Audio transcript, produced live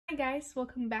guys,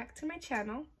 welcome back to my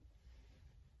channel.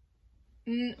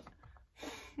 Where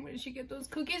did she get those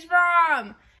cookies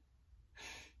from?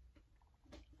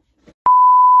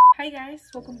 Hi guys,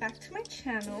 welcome back to my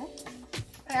channel.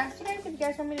 I asked you guys if you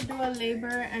guys want me to do a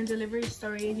labor and delivery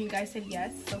story and you guys said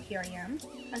yes, so here I am.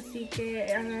 Así que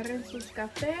agarren sus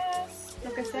cafés, lo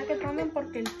que sea que tomen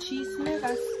porque el chisme va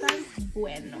a estar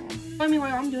bueno. I mean,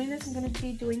 while I'm doing this, I'm going to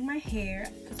be doing my hair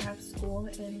because I have school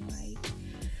in like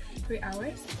 3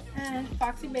 hours. And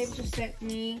Foxy Babe just sent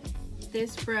me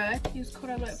this brush. Use code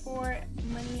alert for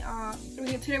money off.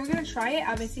 Today we're going to try it.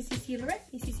 A ver si sirve.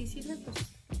 Y si sirve, pues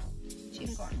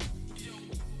chingón.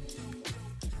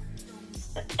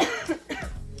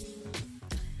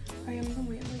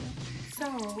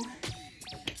 So,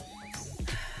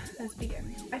 let's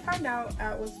begin. I found out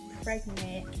I was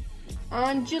pregnant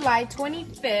on July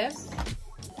 25th.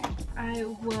 I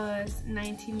was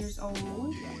 19 years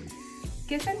old.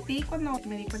 ¿Qué sentí cuando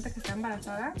me di cuenta que estaba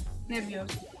embarazada? Nervios.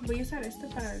 Voy a usar esto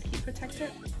para el heat protector.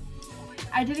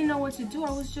 I didn't know what to do.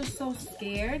 I was just so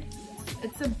scared.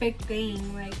 It's a big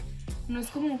thing. Like, no es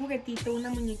como un juguetito, una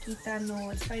muñequita. No,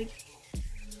 it's like,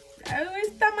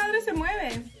 esta madre se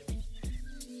mueve.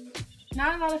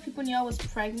 Not a lot of people knew I was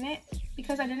pregnant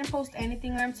because I didn't post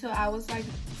anything until I was like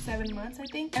 7 months, I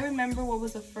think. I remember what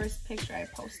was the first picture I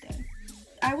posted.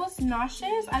 I was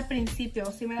nauseous al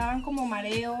principio, sí me daban como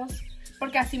mareos,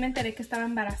 porque así me enteré que estaba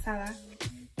embarazada.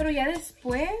 Pero ya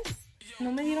después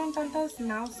no me dieron tantas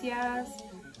náuseas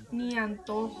ni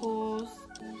antojos.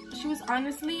 She was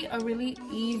honestly a really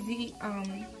easy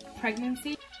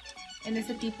pregnancy. En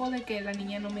ese tipo de que la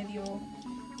niña no me dio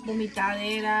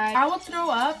vomitadera. I would throw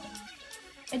up.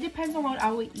 It depends on what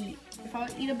I would eat. If I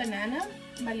would eat a banana,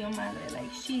 valió madre.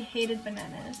 Like, she hated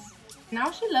bananas. Now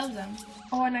she loves them.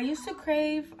 Oh, and I used to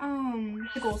crave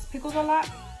pickles a lot.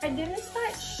 I didn't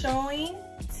start showing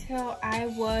till I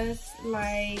was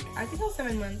like, I think I was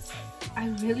 7 months. I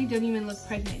really didn't even look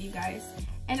pregnant, you guys.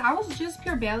 And I was just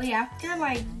pure belly. After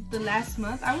like the last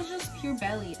month, I was just pure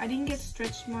belly. I didn't get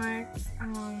stretch marks.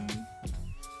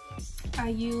 I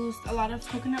used a lot of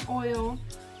coconut oil.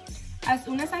 As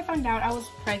soon as I found out I was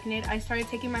pregnant, I started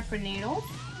taking my prenatals.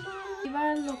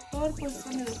 Iba al doctor, pues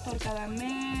con mi doctor cada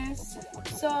mes.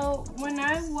 So when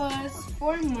I was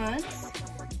 4 months,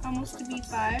 almost to be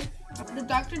 5, the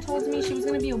doctor told me she was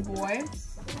gonna be a boy,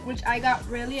 which I got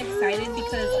really excited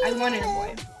because I wanted a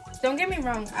boy. Don't get me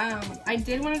wrong, I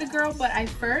did want a girl, but my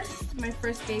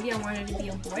first baby, I wanted to be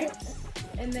a boy.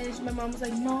 And then my mom was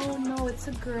like, no, it's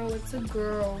a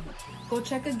girl. Go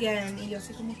check again. Y yo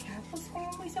así como que, pues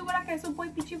como muy segura que eso boy,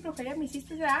 pichi flojería, me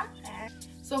hiciste ya.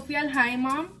 So fui al hi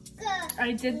mom.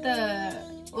 I did the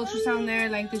ultrasound there,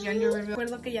 like the gender reveal.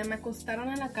 Recuerdo que ya me acostaron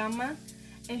en la cama.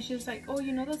 And she was like, oh,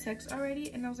 you know the sex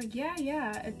already? And I was like, yeah,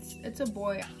 it's a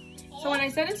boy. So when I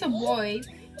said it's a boy,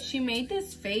 she made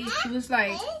this face. She was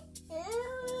like,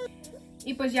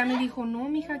 y pues ya me dijo, no,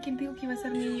 mija, ¿quién dijo que iba a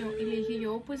ser niño? Y le dije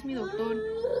yo, pues mi doctor.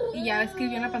 Y ya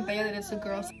escribió en la pantalla that it's a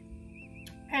girl.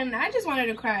 And I just wanted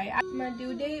to cry. My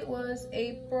due date was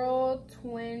April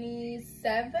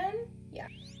 27. Yeah.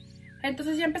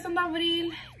 Entonces ya empezando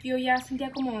abril, yo ya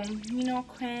sentía como, you know,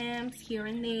 cramps here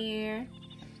and there.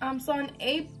 So on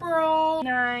April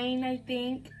 9, I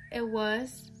think it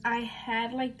was, I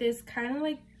had like this kind of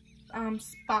like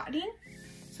spotting.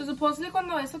 So supposedly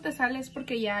cuando eso te sale es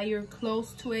porque yeah, you're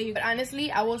close to it. But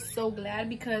honestly, I was so glad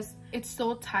because it's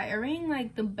so tiring.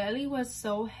 Like the belly was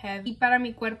so heavy. Y para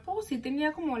mi cuerpo sí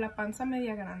tenía como la panza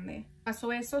media grande.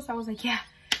 Pasó eso, so I was like, yeah,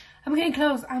 I'm getting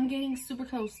close. I'm getting super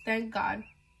close, thank God.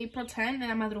 April 10 en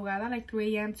la madrugada, like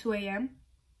 3 a.m., 2 a.m.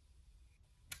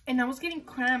 And I was getting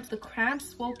cramps. The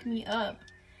cramps woke me up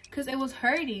because it was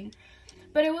hurting.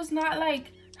 But it was not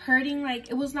like hurting,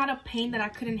 like it was not a pain that I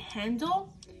couldn't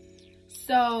handle.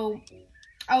 So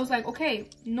I was like, okay,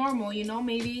 normal, you know,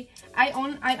 maybe. I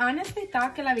honestly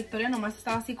thought que la Victoria nomás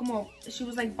estaba así como, she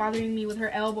was like bothering me with her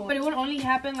elbow. But it would only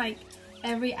happen like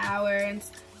every hour. And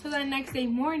so the next day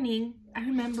morning, I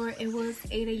remember it was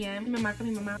 8 a.m. Me marca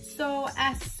mi mamá. So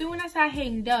as soon as I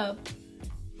hanged up,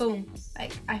 boom,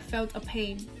 like I felt a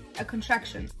pain, a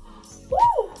contraction.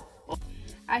 Woo!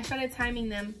 I started timing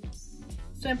them.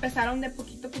 So empezaron de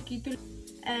poquito a poquito.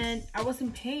 And I was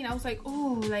in pain. I was like,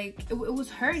 oh, like it was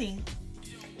hurting.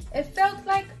 It felt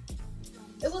like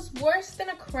it was worse than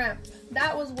a cramp.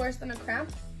 That was worse than a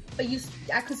cramp, but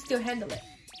I could still handle it.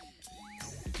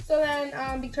 So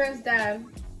then Victoria's dad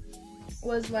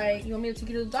was like, you want me to take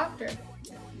you to the doctor?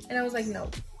 And I was like, no,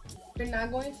 you're not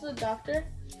going to the doctor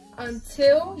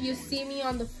until you see me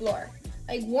on the floor.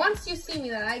 Like once you see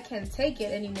me that I can't take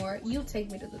it anymore, you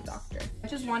take me to the doctor. I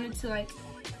just wanted to like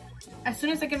As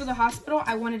soon as I get to the hospital,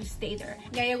 I wanted to stay there.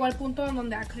 Ya llegó al punto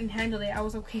donde I couldn't handle it. I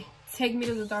was okay, take me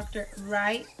to the doctor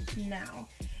right now.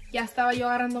 Ya estaba yo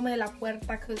agarrándome de la puerta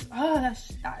because, oh,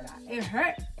 it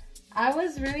hurt. I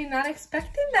was really not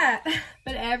expecting that.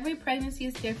 But every pregnancy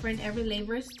is different. Every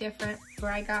labor is different.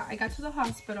 Where I got to the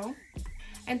hospital.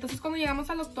 Entonces cuando llegamos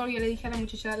al doctor, yo le dije a la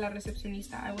muchacha, la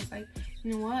recepcionista, I was like,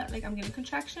 you know what, like I'm getting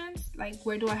contractions, like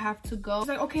where do I have to go? I was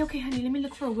like, okay honey, let me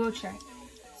look for a wheelchair.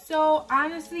 So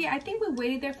honestly, I think we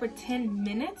waited there for 10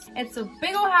 minutes. It's a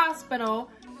big old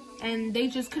hospital and they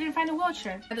just couldn't find a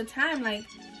wheelchair. At the time, like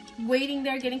waiting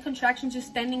there, getting contractions, just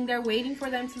standing there waiting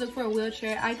for them to look for a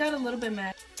wheelchair, I got a little bit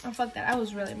mad. Oh fuck that, I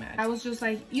was really mad. I was just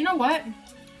like, you know what,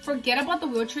 forget about the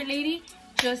wheelchair lady.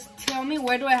 Just tell me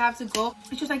where do I have to go.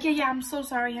 And she was like, yeah, I'm so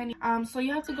sorry, honey. So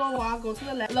you have to go walk, go to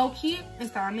the left. Low key,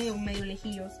 estaba medio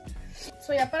lejillos.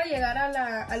 So ya para llegar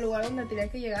al lugar donde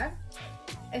tenía que llegar,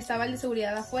 estaba el de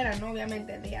seguridad afuera, ¿no?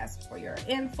 Obviamente, they ask for your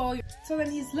info. So then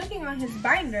he's looking on his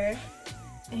binder,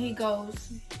 and he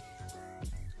goes,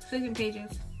 flipping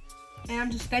pages. And I'm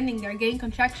just standing there getting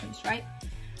contractions, right?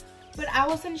 But I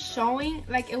wasn't showing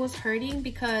like it was hurting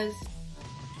because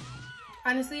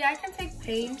honestly, I can take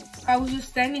pain. I was just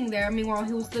standing there, I mean, while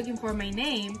he was looking for my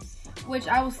name, which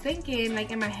I was thinking, like,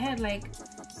 in my head, like,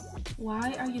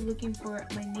 why are you looking for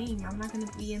my name? I'm not gonna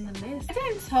be in the list. I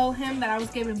didn't tell him that I was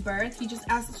giving birth. He just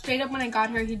asked, straight up when I got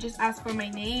here, he just asked for my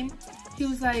name. He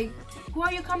was like, who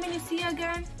are you coming to see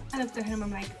again? I looked at him,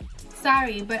 I'm like,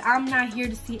 sorry, but I'm not here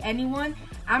to see anyone.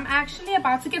 I'm actually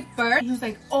about to give birth. He was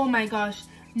like, oh my gosh,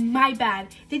 my bad.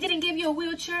 They didn't give you a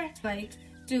wheelchair? Like,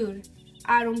 dude,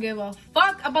 I don't give a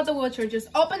fuck about the wheelchair. Just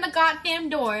open the goddamn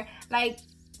door. Like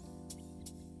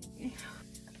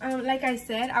I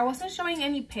said, I wasn't showing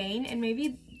any pain, and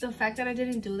maybe the fact that I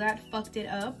didn't do that fucked it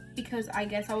up because I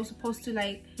guess I was supposed to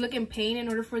like look in pain in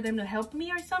order for them to help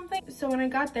me or something. So when I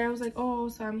got there, I was like, oh,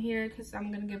 so I'm here because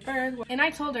I'm gonna give birth. And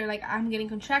I told her like I'm getting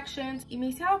contractions. Y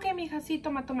me dice, okay, mija, sí,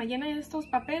 toma, llena estos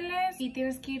papeles y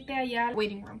tienes que irte allá al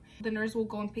waiting room. The nurse will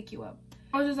go and pick you up.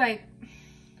 I was just like,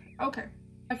 okay.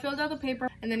 I filled out the paper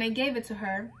and then I gave it to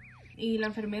her. Y la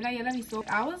enfermera ya la avisó.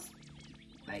 I was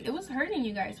like, it was hurting,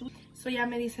 you guys. So ya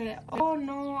me dice, oh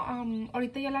no,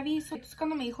 ahorita ya la aviso. Entonces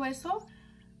cuando me dijo eso,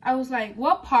 I was like,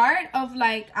 what part of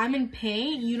like I'm in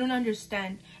pain you don't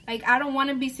understand? Like, I don't want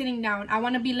to be sitting down. I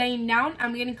want to be laying down.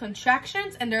 I'm getting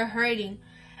contractions and they're hurting.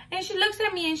 And she looks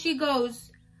at me and she goes,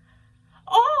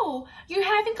 oh, you're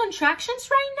having contractions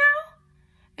right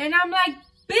now? And I'm like,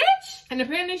 bitch. And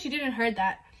apparently she didn't heard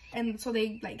that. And so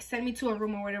they like sent me to a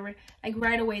room or whatever, like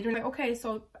right away. They're like, okay,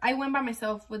 so I went by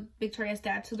myself with Victoria's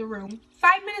dad to the room.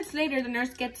 5 minutes later, the nurse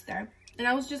gets there. And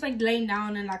I was just like laying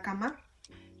down in la cama.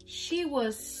 She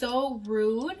was so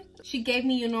rude. She gave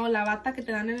me, you know, la bata que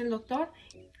te dan en el doctor.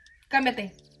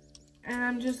 Cámbiate. And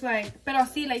I'm just like, pero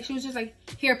así, like she was just like,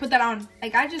 here, put that on.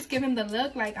 Like I just give him the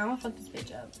look, like I'm gonna fuck this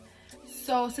bitch up.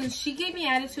 So since she gave me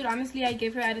attitude, honestly, I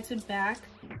gave her attitude back.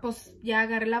 Pues ya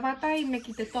agarré la bata y me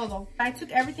quité todo. I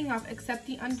took everything off except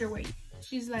the underwear.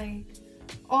 She's like,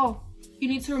 oh, you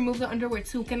need to remove the underwear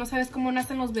too. ¿Que no sabes cómo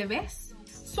nacen los bebés?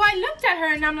 So I looked at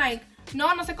her and I'm like, no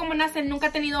sé cómo nacen. Nunca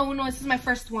he tenido uno. This is my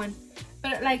first one.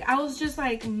 But like, I was just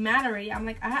like mad already. I'm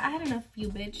like, I had enough of you,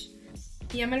 bitch.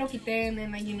 Ya me lo quité and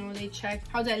then like, you know, they checked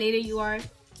how dilated you are.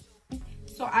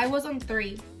 So I was on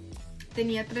 3.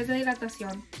 Tenía 3 de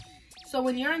dilatación. So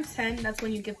when you're on 10, that's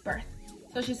when you give birth.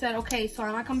 So she said, okay, so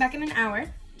I'm gonna come back in an hour.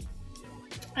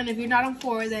 And if you're not on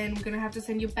 4, then we're gonna have to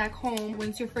send you back home. When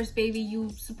it's your first baby, you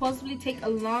supposedly take a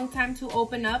long time to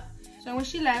open up. So when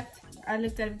she left, I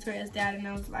looked at Victoria's dad and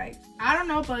I was like, I don't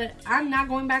know, but I'm not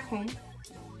going back home.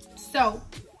 So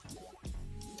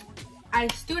I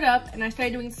stood up and I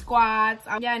started doing squats.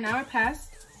 Yeah, an hour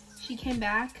passed. She came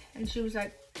back and she was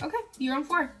like, okay, you're on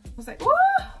 4. I was like, woo,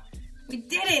 we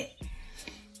did it.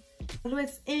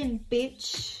 It's in,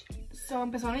 bitch. So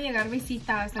empezaron a llegar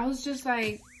visitas. I was just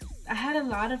like, I had a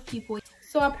lot of people.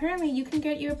 So apparently you can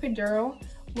get your epidural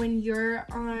when you're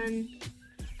on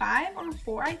 5 or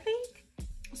 4, I think.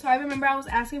 So I remember I was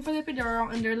asking for the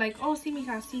epidural and they're like, oh, sí,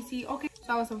 mija, sí, okay.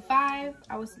 So I was on 5,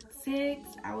 I was in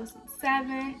 6, I was in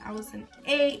 7, I was in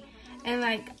 8. And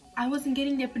like, I wasn't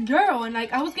getting the epidural and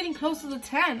like, I was getting close to the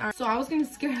 10. So I was getting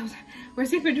scared. I was like,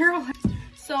 where's the epidural?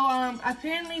 So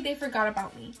apparently they forgot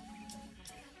about me.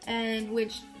 And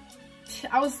which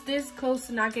I was this close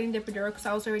to not getting the epidural because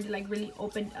I was already like really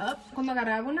opened up. Cuando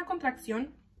agarraba una contracción,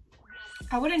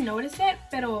 I wouldn't notice it,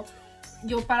 pero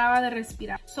yo paraba de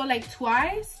respirar. So like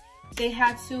twice,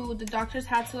 the doctors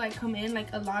had to like come in, like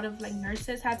a lot of like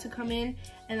nurses had to come in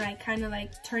and like kind of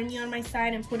like turn me on my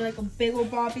side and put like a big old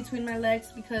ball between my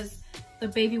legs because the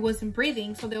baby wasn't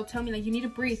breathing. So they'll tell me like, you need to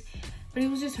breathe, but it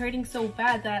was just hurting so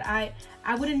bad that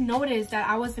I wouldn't notice that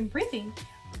I wasn't breathing.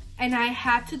 And I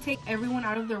had to take everyone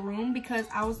out of the room because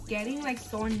I was getting like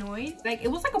so annoyed. Like it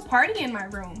was like a party in my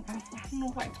room. I don't know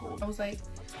who I told. I was like,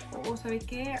 oh, ¿sabe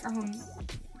qué?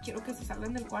 Quiero que se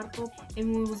salgan del cuarto.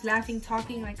 And we was laughing,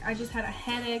 talking, like I just had a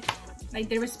headache. Like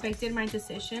they respected my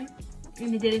decision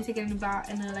and they didn't take it in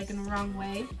the wrong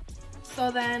way.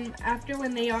 So then after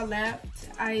when they all left,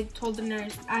 I told the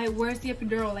nurse, where's the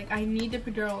epidural? Like I need the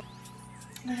epidural.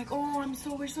 And they're like,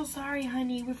 oh, we're so sorry,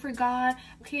 honey. We forgot.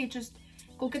 Okay, just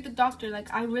go get the doctor.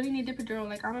 Like I really need the epidural.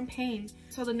 Like I'm in pain.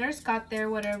 So the nurse got there,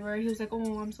 whatever. He was like,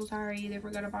 oh, I'm so sorry. They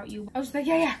forgot about you. I was like,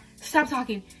 yeah, stop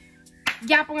talking.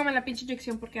 Ya póngame la pinche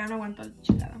inyección porque ya no aguanto la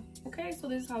chingada. Okay, so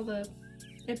this is how the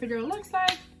epidural looks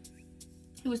like.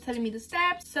 He was telling me the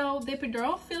steps. So the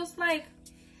epidural feels like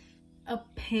a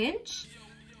pinch.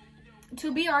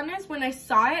 To be honest, when I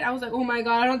saw it, I was like, oh my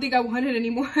god, I don't think I want it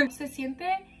anymore. Se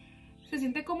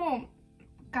siente como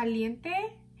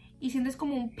caliente y sientes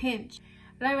como un pinch.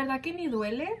 La verdad que ni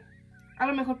duele. A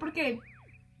lo mejor porque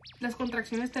las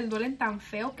contracciones te duelen tan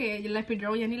feo que la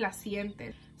epidural ya ni la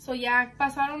sientes. So ya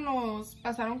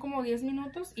pasaron como 10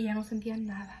 minutos y ya no sentía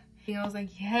nada. And I was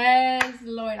like, yes,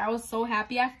 Lord. I was so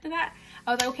happy after that.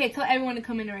 I was like, okay, tell everyone to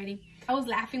come in already. I was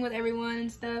laughing with everyone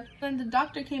and stuff. Then the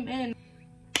doctor came in.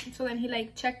 So then he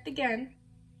like checked again.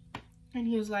 And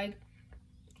he was like,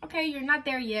 okay, you're not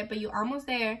there yet, but you're almost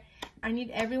there. I need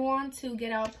everyone to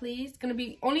get out, please. It's gonna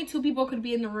be, only 2 people could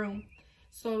be in the room.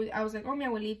 So I was like, oh, mi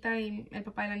abuelita y el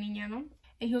papá y la niña, no?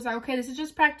 And he was like, okay, this is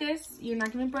just practice. You're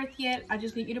not giving birth yet. I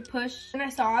just need you to push. And I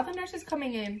saw all the nurses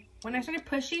coming in. When I started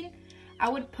pushing, I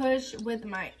would push with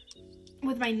my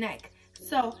neck.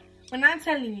 So when I'm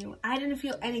telling you, I didn't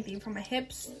feel anything from my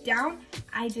hips down.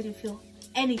 I didn't feel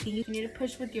anything. You need to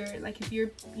push with your, like if you're,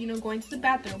 you know, going to the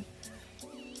bathroom.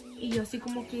 Y yo así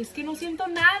como que, es que no siento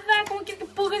nada. ¿Cómo que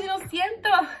empujes y no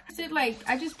siento? So like,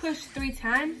 I just pushed 3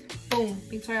 times. Boom.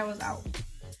 Victoria was out.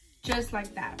 Just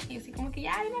like that. Y así como que,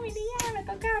 ya, mira, me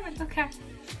toca.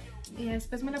 Y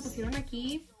después me la pusieron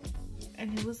aquí.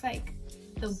 And it was like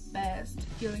the best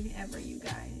feeling ever, you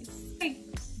guys. Like,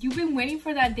 you've been waiting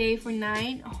for that day for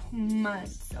 9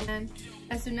 months. And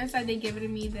as soon as they gave it to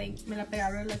me, me la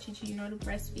pegaron la chichi, you know, to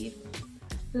breastfeed.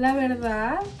 La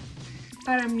verdad,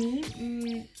 para mí,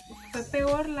 fue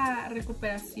peor la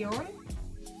recuperación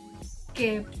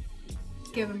que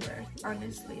giving birth,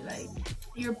 honestly. Like,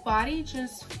 your body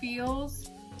just feels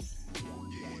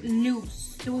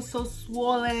loose. It was so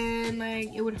swollen,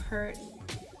 like it would hurt.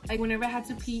 Like whenever I had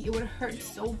to pee, it would hurt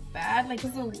so bad. Like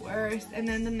it was the worst. And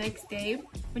then the next day,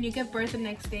 when you give birth the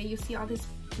next day, you see all this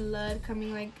blood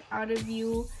coming like out of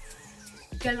you.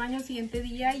 Fui al baño el siguiente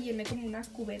día y llené como una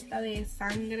cubeta de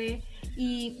sangre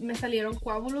y me salieron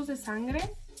coágulos de sangre,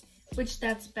 which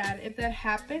that's bad. If that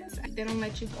happens, they don't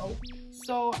let you go.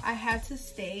 So I had to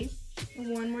stay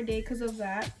 1 more day because of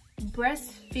that.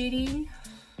 Breastfeeding,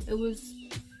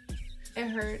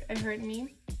 it hurt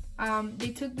me.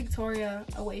 They took Victoria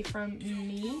away from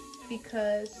me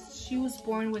because she was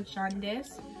born with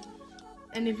jaundice.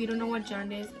 And if you don't know what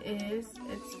jaundice is,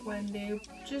 it's when they're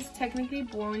just technically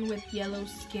born with yellow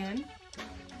skin.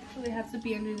 So they have to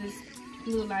be under this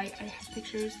blue light. I have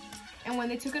pictures. And when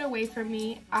they took it away from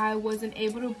me, I wasn't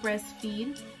able to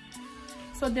breastfeed.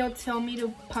 So they'll tell me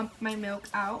to pump my milk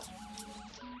out.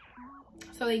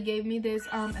 So they gave me this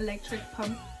electric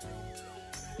pump.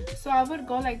 So I would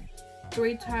go like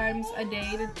 3 times a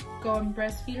day to go and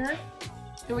breastfeed her.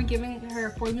 They were giving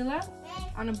her formula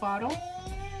on a bottle.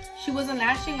 She wasn't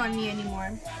latching on me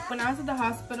anymore. When I was at the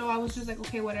hospital, I was just like,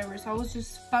 okay, whatever. So I was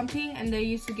just pumping and they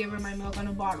used to give her my milk on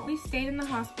a bottle. We stayed in the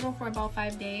hospital for about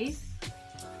 5 days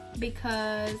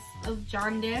because of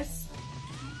jaundice.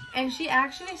 And she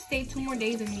actually stayed 2 more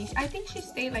days than me. I think she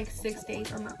stayed like 6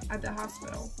 days at the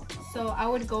hospital. So I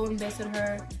would go and visit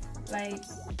her like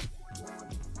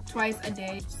twice a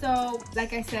day. So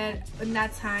like I said, in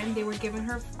that time, they were giving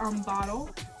her bottle.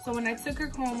 So when I took her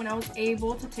home, when I was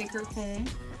able to take her home,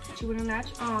 she wouldn't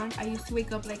latch on. I used to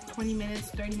wake up like 20 minutes,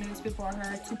 30 minutes before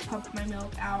her to pump my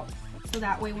milk out. So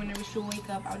that way, whenever she'll wake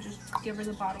up, I'll just give her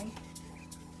the bottle.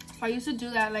 So I used to do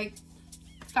that like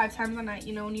 5 times a night.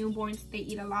 You know, newborns, they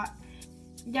eat a lot.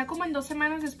 Ya como en 2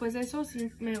 semanas después de eso,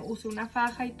 me usé una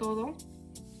faja y todo.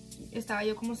 Estaba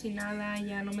yo como si nada,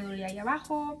 ya no me dolía ahí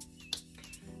abajo.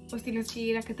 Pues tienes que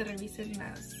ir a que te revisen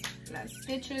las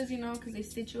stitches, you know, because they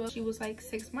stitch you up. She was like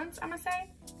 6 months, I'm gonna say.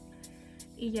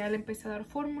 y ya le empecé a dar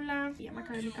fórmula. Y ya me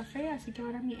acabé mi café, así que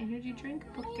ahora mi energy drink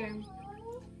porque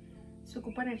se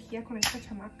ocupa energía con esta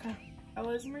chamaca. That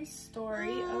was my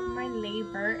story of my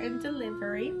labor and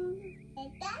delivery.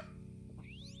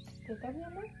 ¿Teta, mi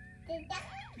amor?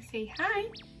 Say hi.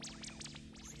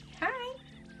 Say hi.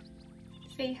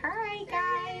 Say hi,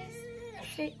 guys.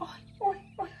 Say, oh, oh,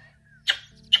 oh.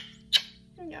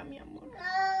 Ya, mi amor.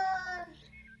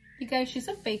 You guys, she's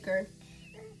a faker.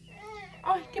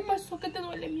 Ay, ¿qué pasó? ¿Qué te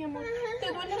duele, mi amor? ¿Te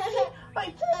duele?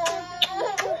 Ay.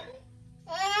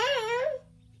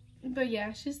 But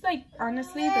yeah, she's like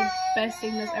honestly the best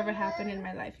thing that's ever happened in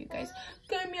my life, you guys.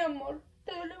 ¿Qué, mi amor?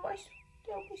 ¿Te duele más?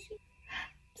 Te amo, sí.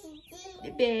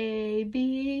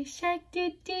 Baby shark,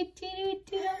 do do do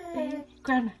do do.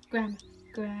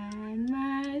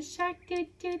 Grandma shark, do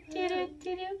do do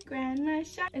do do. Grandma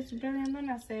shark. Estoy planeando en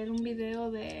hacer un video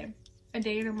de a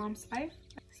day in a mom's life,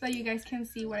 so you guys can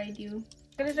see what I do.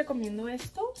 Les recomiendo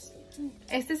estos.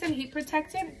 Este es el heat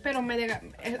protectant, pero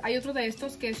hay otro de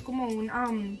estos que es como un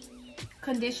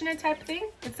conditioner type thing.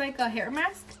 It's like a hair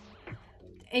mask.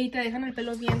 Y te dejan el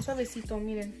pelo bien suavecito,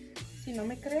 miren. Si no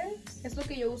me creen, es lo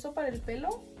que yo uso para el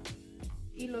pelo.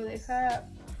 Y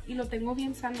lo tengo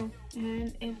bien sano.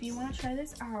 And if you want to try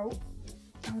this out,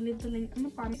 I'll leave the link in the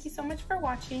bottom. Thank you so much for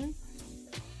watching.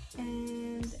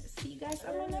 And see you guys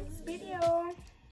on my next video.